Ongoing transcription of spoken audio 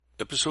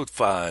Episode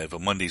 5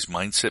 of Monday's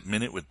Mindset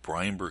Minute with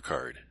Brian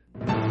Burkhardt.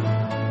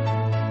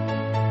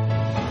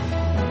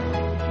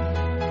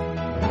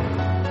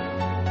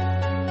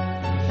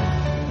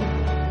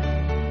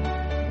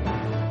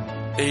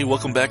 Hey,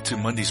 welcome back to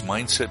Monday's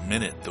Mindset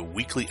Minute, the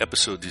weekly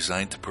episode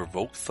designed to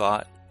provoke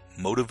thought,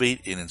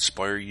 motivate and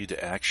inspire you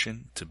to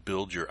action to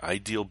build your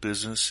ideal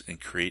business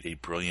and create a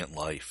brilliant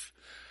life.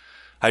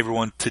 Hi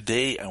everyone,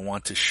 today I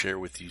want to share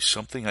with you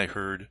something I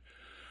heard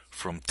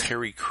from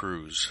Terry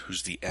Crews,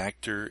 who's the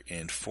actor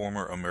and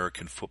former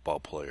American football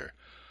player.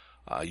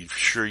 I'm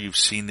sure you've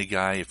seen the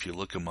guy. If you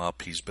look him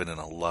up, he's been in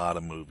a lot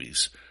of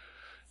movies,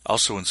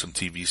 also in some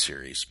TV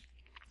series.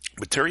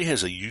 But Terry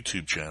has a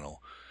YouTube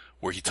channel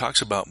where he talks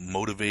about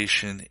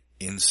motivation,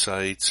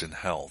 insights, and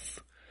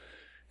health.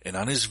 And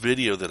on his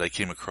video that I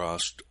came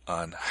across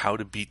on how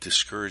to beat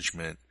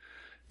discouragement,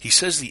 he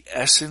says the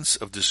essence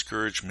of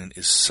discouragement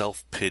is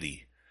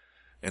self-pity,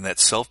 and that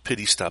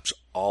self-pity stops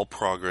all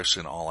progress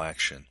and all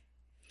action.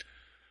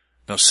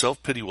 Now,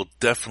 self-pity will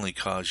definitely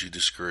cause you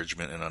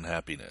discouragement and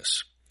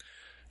unhappiness.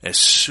 As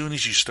soon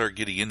as you start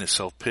getting into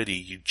self-pity,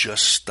 you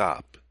just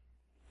stop,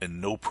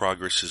 and no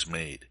progress is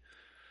made.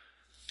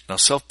 Now,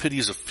 self-pity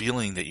is a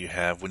feeling that you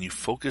have when you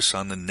focus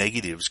on the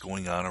negatives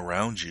going on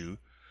around you,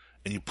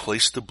 and you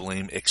place the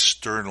blame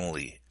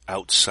externally,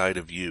 outside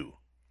of you.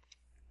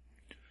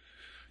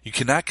 You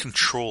cannot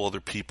control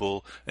other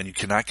people, and you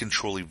cannot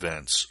control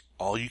events.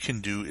 All you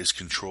can do is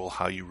control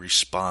how you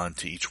respond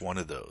to each one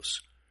of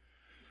those.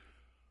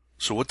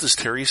 So what does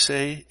Terry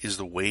say is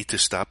the way to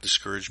stop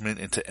discouragement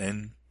and to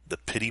end the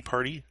pity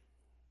party?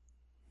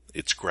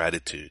 It's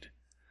gratitude.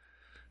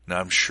 Now,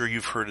 I'm sure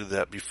you've heard of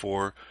that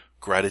before,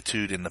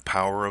 gratitude and the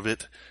power of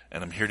it,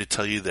 and I'm here to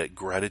tell you that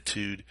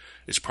gratitude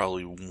is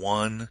probably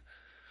one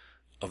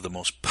of the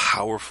most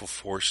powerful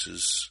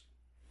forces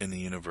in the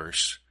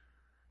universe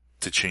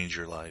to change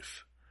your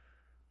life.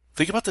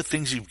 Think about the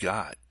things you've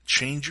got.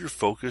 Change your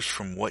focus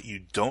from what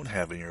you don't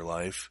have in your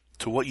life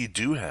to what you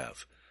do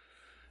have.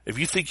 If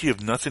you think you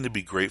have nothing to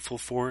be grateful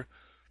for,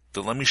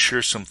 then let me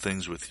share some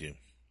things with you.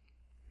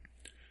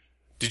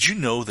 Did you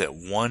know that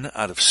 1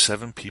 out of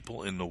 7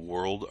 people in the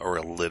world are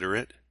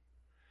illiterate?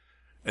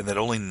 And that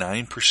only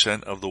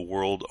 9% of the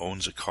world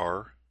owns a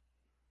car?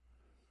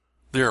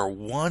 There are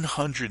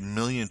 100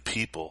 million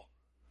people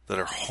that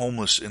are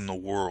homeless in the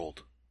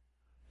world,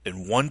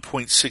 and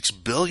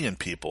 1.6 billion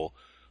people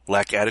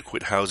lack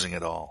adequate housing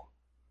at all.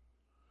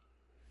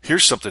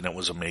 Here's something that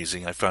was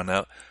amazing I found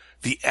out.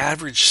 The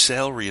average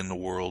salary in the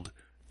world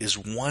is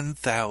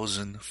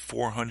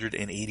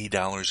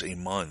 $1,480 a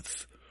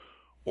month,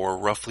 or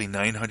roughly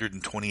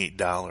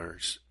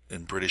 $928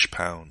 in British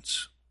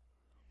pounds.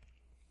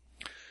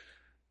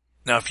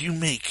 Now, if you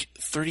make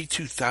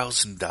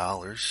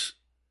 $32,000,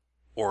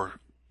 or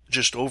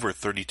just over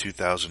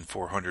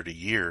 $32,400 a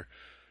year,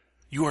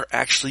 you are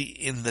actually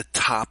in the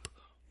top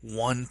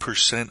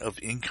 1% of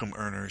income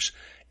earners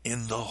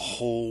in the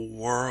whole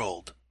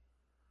world.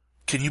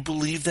 Can you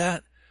believe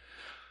that?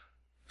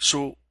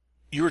 So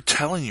you're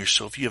telling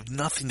yourself you have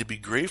nothing to be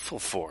grateful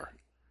for.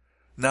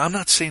 Now, I'm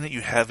not saying that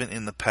you haven't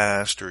in the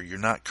past or you're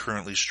not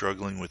currently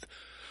struggling with,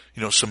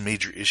 some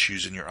major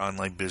issues in your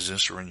online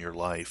business or in your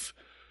life.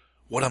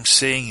 What I'm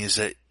saying is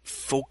that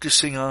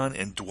focusing on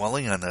and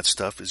dwelling on that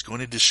stuff is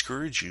going to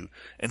discourage you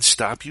and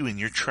stop you in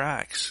your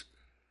tracks.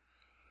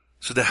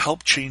 So to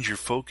help change your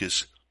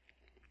focus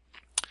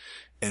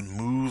and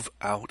move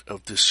out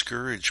of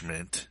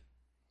discouragement,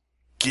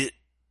 get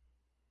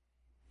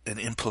and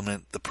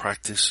implement the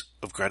practice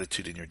of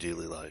gratitude in your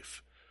daily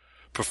life.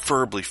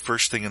 Preferably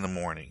first thing in the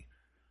morning.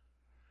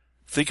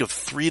 Think of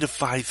 3 to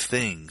 5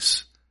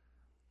 things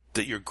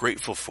that you're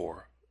grateful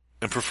for,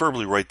 and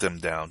preferably write them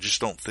down.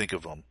 Just don't think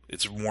of them.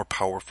 It's more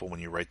powerful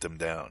when you write them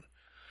down.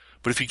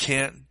 But if you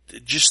can't,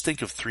 just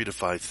think of 3 to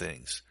 5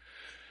 things.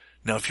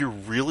 Now, if you're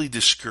really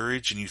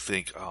discouraged and you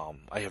think,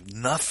 I have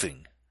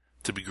nothing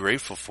to be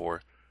grateful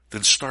for,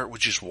 then start with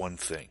just one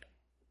thing.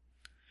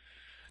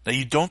 Now,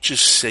 you don't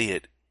just say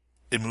it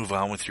and move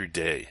on with your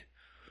day.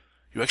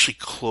 You actually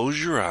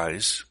close your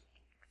eyes,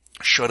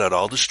 shut out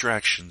all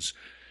distractions,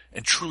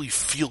 and truly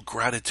feel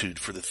gratitude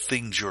for the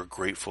things you're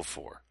grateful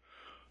for.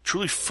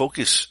 Truly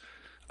focus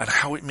on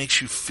how it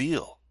makes you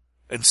feel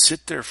and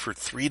sit there for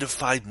 3 to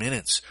 5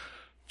 minutes,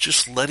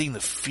 just letting the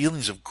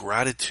feelings of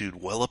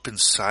gratitude well up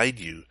inside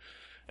you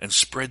and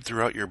spread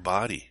throughout your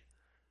body.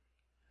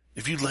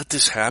 If you let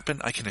this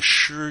happen, I can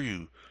assure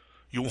you,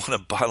 you'll want to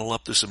bottle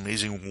up this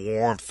amazing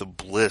warmth of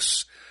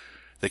bliss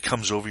that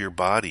comes over your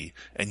body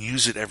and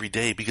use it every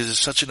day because it's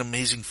such an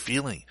amazing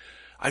feeling.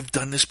 I've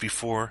done this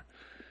before,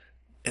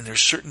 and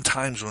there's certain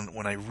times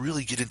when I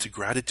really get into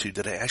gratitude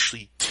that I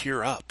actually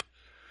tear up.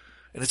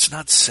 And it's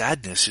not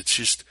sadness, it's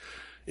just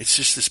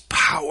this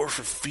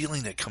powerful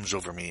feeling that comes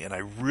over me, and I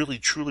really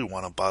truly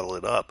want to bottle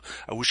it up.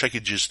 I wish I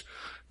could just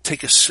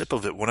take a sip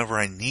of it whenever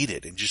I need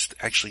it and just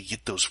actually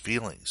get those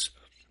feelings.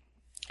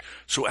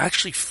 So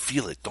actually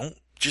feel it. Don't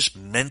just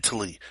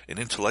mentally and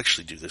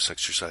intellectually do this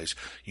exercise.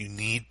 You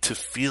need to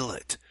feel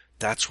it.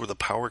 That's where the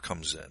power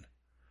comes in.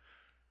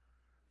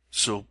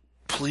 So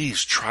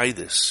please try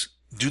this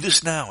Do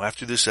this now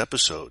after this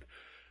episode.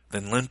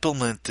 Then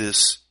implement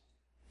this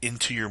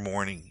into your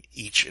morning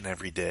each and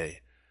every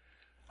day.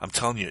 I'm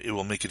telling you, it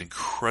will make an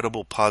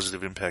incredible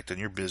positive impact on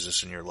your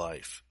business and your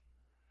life.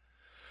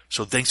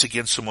 So thanks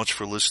again so much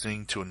for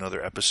listening to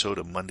another episode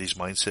of Monday's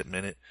Mindset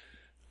Minute.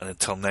 And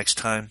until next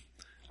time,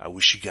 I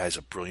wish you guys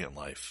a brilliant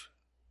life.